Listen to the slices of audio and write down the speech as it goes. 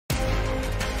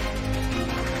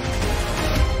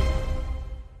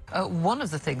One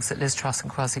of the things that Liz Truss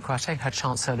and Kwasi Kwarteng, her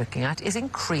Chancellor, are looking at is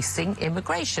increasing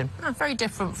immigration. Now, very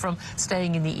different from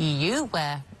staying in the EU,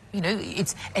 where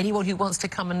it's anyone who wants to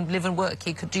come and live and work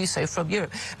here could do so from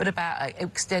Europe, but about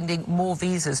extending more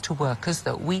visas to workers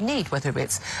that we need, whether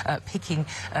it's picking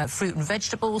fruit and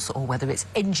vegetables or whether it's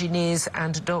engineers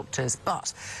and doctors.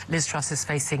 But Liz Truss is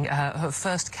facing her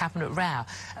first cabinet row,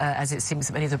 as it seems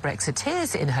that many of the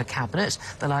Brexiteers in her cabinet,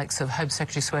 the likes of Home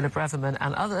Secretary Suella Braverman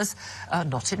and others, are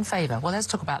not in favour. Well, let's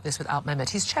talk about this with Alp Mehmet.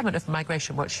 He's chairman of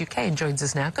Migration Watch UK and joins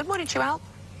us now. Good morning to you, Alp.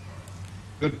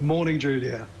 Good morning,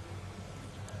 Julia.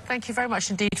 Thank you very much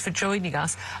indeed for joining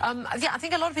us. Yeah, I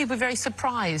think a lot of people are very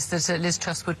surprised that Liz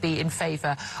Truss would be in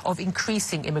favour of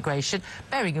increasing immigration.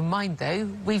 Bearing in mind, though,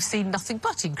 we've seen nothing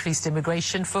but increased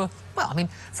immigration for, well, I mean,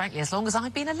 frankly, as long as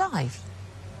I've been alive.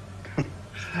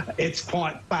 It's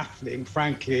quite baffling,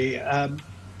 frankly.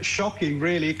 Shocking,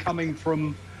 really, coming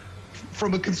from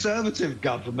a Conservative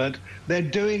government. They're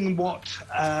doing what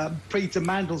Peter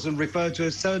Mandelson referred to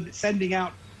as sending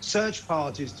out search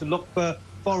parties to look for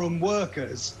foreign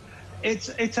workers.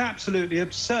 It's absolutely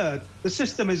absurd. The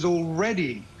system is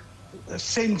already,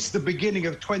 since the beginning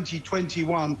of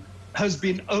 2021, has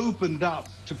been opened up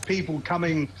to people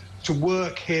coming to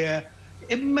work here,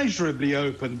 immeasurably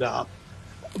opened up.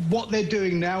 What they're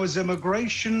doing now is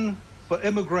immigration for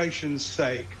immigration's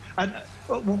sake. And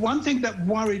one thing that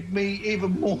worried me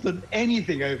even more than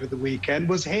anything over the weekend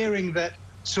was hearing that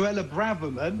Suella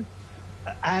Braverman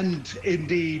and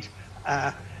indeed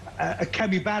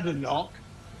Kemi Badenoch,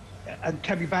 and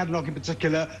Kemi Badenoch in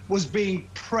particular, was being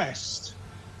pressed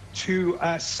to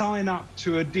sign up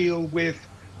to a deal with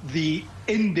the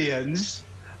Indians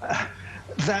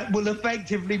that will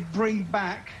effectively bring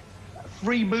back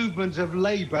free movement of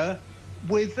labour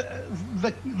with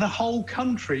the whole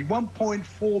country.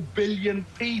 1.4 billion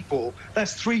people.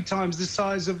 That's 3 times the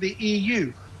size of the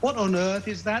EU. What on earth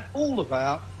is that all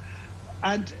about?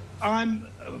 And I'm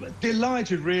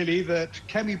delighted, really, that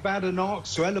Kemi Badenoch,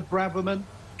 Suella Braverman,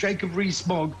 Jacob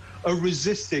Rees-Mogg are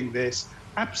resisting this.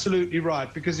 Absolutely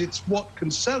right, because it's what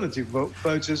Conservative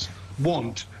voters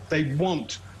want. They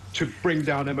want to bring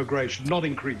down immigration, not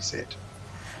increase it.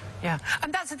 Yeah,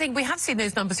 and that's the thing. We have seen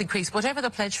those numbers increase. Whatever the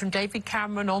pledge from David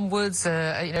Cameron onwards,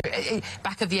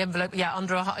 back of the envelope, yeah,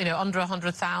 under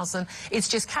 100,000. It's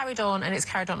just carried on, and it's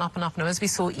carried on up and up. Now, as we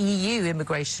saw EU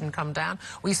immigration come down,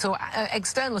 we saw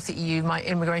external to EU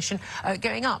immigration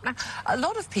going up. Now, a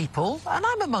lot of people, and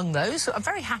I'm among those, are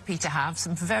very happy to have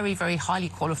some very, very highly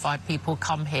qualified people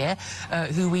come here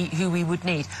who we would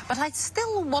need. But I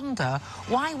still wonder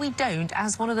why we don't,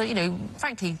 as one of the,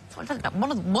 frankly,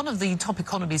 one of the top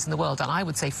economies in the world, and I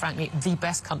would say, frankly, the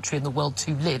best country in the world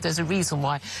to live. There's a reason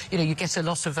why, you get a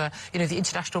lot of, the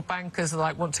international bankers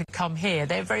that want to come here.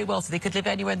 They're very wealthy. They could live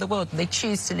anywhere in the world, and they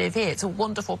choose to live here. It's a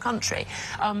wonderful country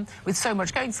with so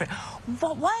much going for it.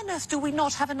 Why on earth do we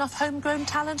not have enough homegrown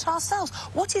talent ourselves?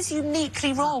 What is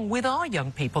uniquely wrong with our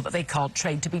young people that they can't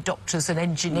train to be doctors and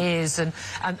engineers and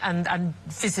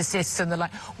physicists and the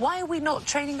like? Why are we not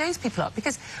training those people up?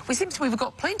 Because we've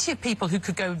got plenty of people who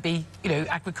could go and be,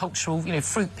 agricultural,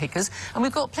 fruit pickers, and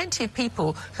we've got plenty of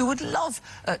people who would love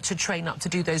to train up to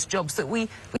do those jobs that we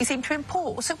seem to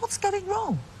import. So what's going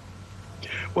wrong?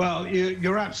 Well,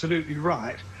 you're absolutely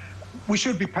right. We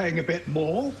should be paying a bit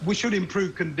more. We should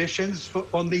improve conditions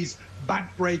on these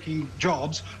back-breaking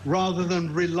jobs rather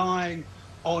than relying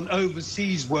on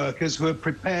overseas workers who are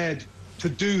prepared to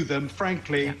do them,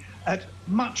 frankly, at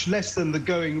much less than the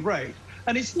going rate.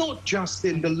 And it's not just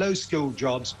in the low-skilled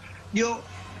jobs. You're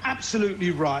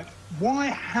absolutely right. Why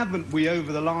haven't we,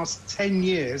 over the last 10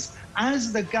 years,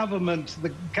 as the governments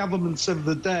of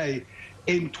the day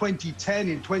in 2010,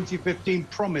 in 2015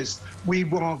 promised, we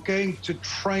were going to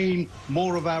train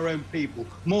more of our own people,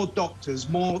 more doctors,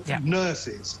 more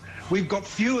nurses. We've got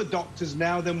fewer doctors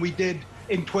now than we did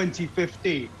in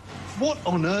 2015. What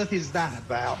on earth is that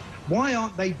about? Why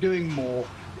aren't they doing more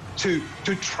to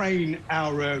train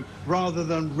our own rather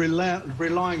than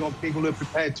relying on people who are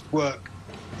prepared to work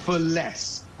for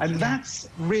less? And that's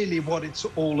really what it's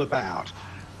all about.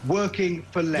 Working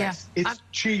for less. It's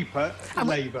cheaper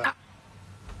labour.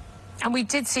 And we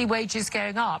did see wages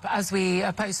going up as we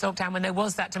post-lockdown, when there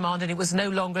was that demand, and it was no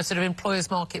longer a sort of employers'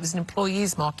 market, it was an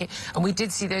employees' market, and we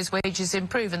did see those wages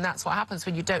improve. And that's what happens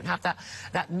when you don't have that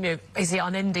basically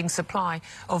unending supply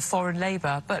of foreign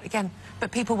labour. But again,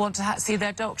 people want to see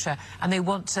their doctor, and they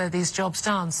want these jobs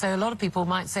done. So a lot of people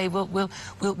might say, we'll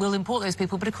import those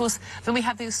people. But of course, then we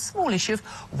have this small issue of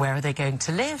where are they going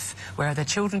to live, where are their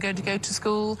children going to go to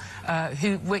school,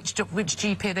 which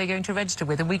GP are they going to register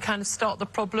with, and we kind of start the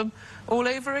problem all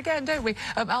over again, don't we?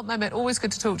 Alp Mehmet, always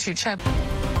good to talk to you, Chairman.